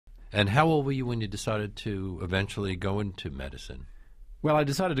And how old were you when you decided to eventually go into medicine? Well, I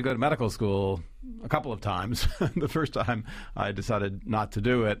decided to go to medical school a couple of times. The first time I decided not to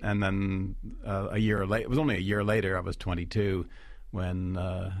do it, and then a year later, it was only a year later, I was 22, when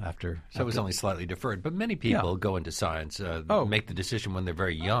So it was only slightly deferred. But many people go into science, make the decision when they're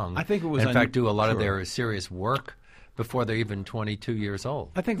very young. I think it was in fact, do a lot of their serious work before they're even 22 years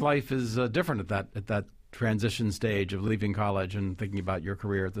old. I think life is different at that transition stage of leaving college and thinking about your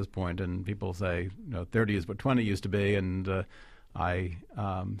career at this point. And people say, 30 is what 20 used to be, and I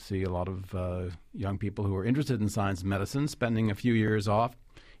see a lot of young people who are interested in science and medicine spending a few years off,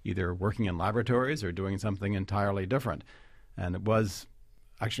 either working in laboratories or doing something entirely different. And it was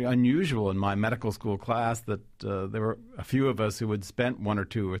actually unusual in my medical school class that there were a few of us who had spent 1 or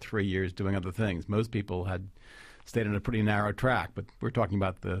 2 or 3 years doing other things. Most people had stayed on a pretty narrow track, but we're talking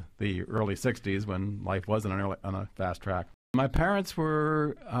about the early 60s when life wasn't on a fast track. My parents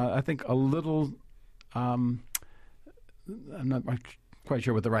were, I think, a little... I'm not quite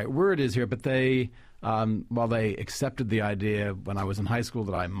sure what the right word is here, but they, while they accepted the idea when I was in high school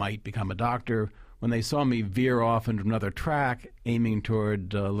that I might become a doctor, when they saw me veer off into another track, aiming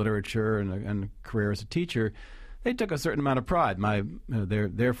toward literature and a career as a teacher, they took a certain amount of pride.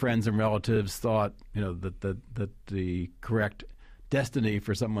 Their friends and relatives thought, that the correct destiny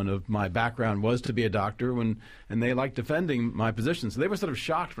for someone of my background was to be a doctor, and they liked defending my position. So they were sort of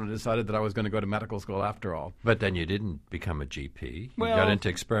shocked when I decided that I was going to go to medical school after all. But then you didn't become a GP. You got into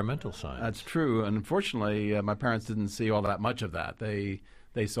experimental science. That's true. And unfortunately, my parents didn't see all that much of that.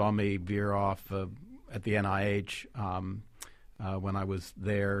 They saw me veer off at the NIH when I was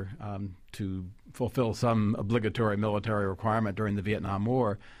there to fulfill some obligatory military requirement during the Vietnam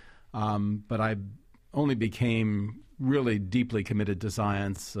War. But I only became really deeply committed to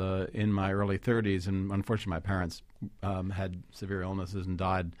science in my early 30s, and unfortunately my parents had severe illnesses and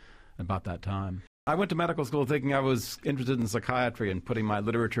died about that time. I went to medical school thinking I was interested in psychiatry and putting my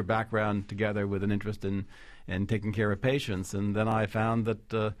literature background together with an interest in taking care of patients, and then I found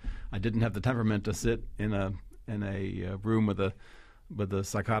that I didn't have the temperament to sit in a room with a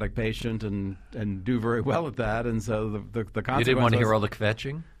psychotic patient and do very well at that, and so the consequence. You didn't want to hear all the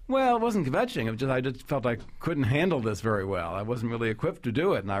kvetching? Well, it wasn't kvetching. I just felt I couldn't handle this very well. I wasn't really equipped to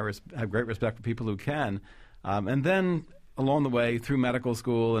do it, and I have great respect for people who can. And then along the way through medical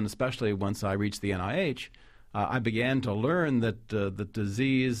school, and especially once I reached the NIH, I began to learn that the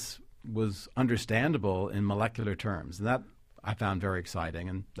disease was understandable in molecular terms, and that I found very exciting.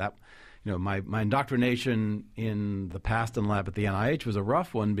 And that, my indoctrination in the Paston lab at the NIH was a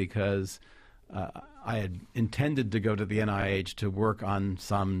rough one because I had intended to go to the NIH to work on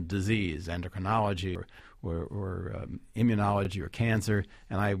some disease, endocrinology or immunology or cancer,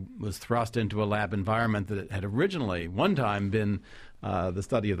 and I was thrust into a lab environment that had originally one time been the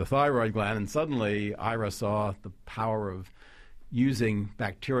study of the thyroid gland, and suddenly Ira saw the power of using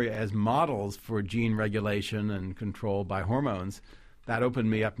bacteria as models for gene regulation and control by hormones. That opened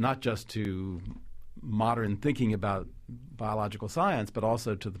me up not just to modern thinking about biological science, but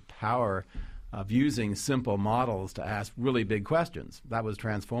also to the power of using simple models to ask really big questions. That was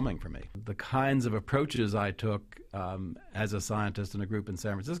transforming for me. The kinds of approaches I took as a scientist in a group in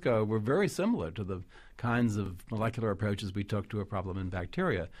San Francisco were very similar to the kinds of molecular approaches we took to a problem in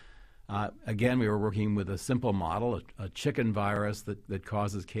bacteria. Again, we were working with a simple model, a chicken virus that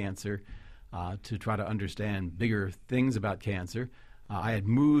causes cancer, to try to understand bigger things about cancer. I had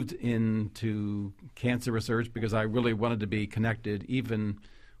moved into cancer research because I really wanted to be connected, even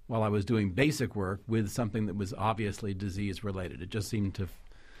while I was doing basic work, with something that was obviously disease-related. It just seemed to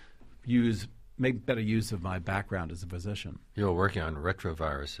make better use of my background as a physician. You were working on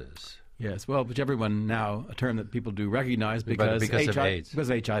retroviruses. Yes, well, which everyone now, a term that people do recognize because of AIDS. Because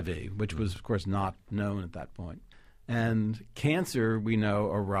HIV, which was, of course, not known at that point. And cancer, we know,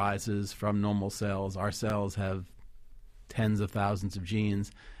 arises from normal cells. Our cells have tens of thousands of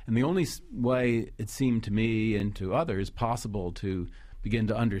genes. And the only way it seemed to me and to others possible to begin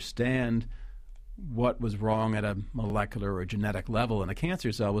to understand what was wrong at a molecular or genetic level in a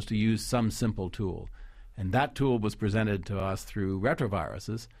cancer cell was to use some simple tool. And that tool was presented to us through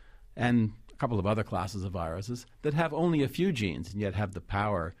retroviruses and a couple of other classes of viruses that have only a few genes and yet have the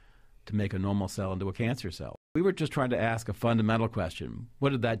power to make a normal cell into a cancer cell. We were just trying to ask a fundamental question.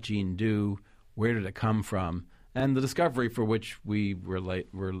 What did that gene do? Where did it come from? And the discovery for which we were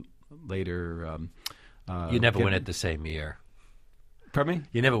later... you never win it the same year. Pardon me?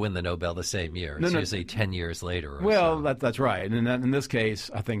 You never win the Nobel the same year. It's usually 10 years later or so. Well, that's right. And in this case,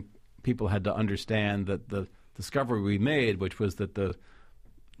 I think people had to understand that the discovery we made, which was that the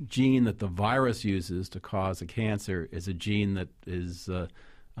gene that the virus uses to cause a cancer is a gene that is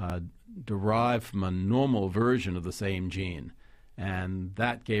derived from a normal version of the same gene. And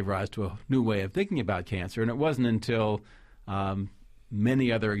that gave rise to a new way of thinking about cancer. And it wasn't until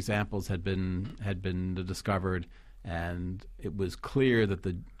many other examples had been discovered, and it was clear that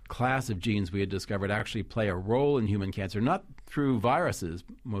the class of genes we had discovered actually play a role in human cancer, not through viruses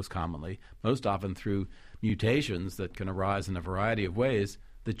most commonly, most often through mutations that can arise in a variety of ways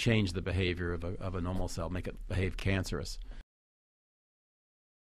that change the behavior of a normal cell, make it behave cancerous.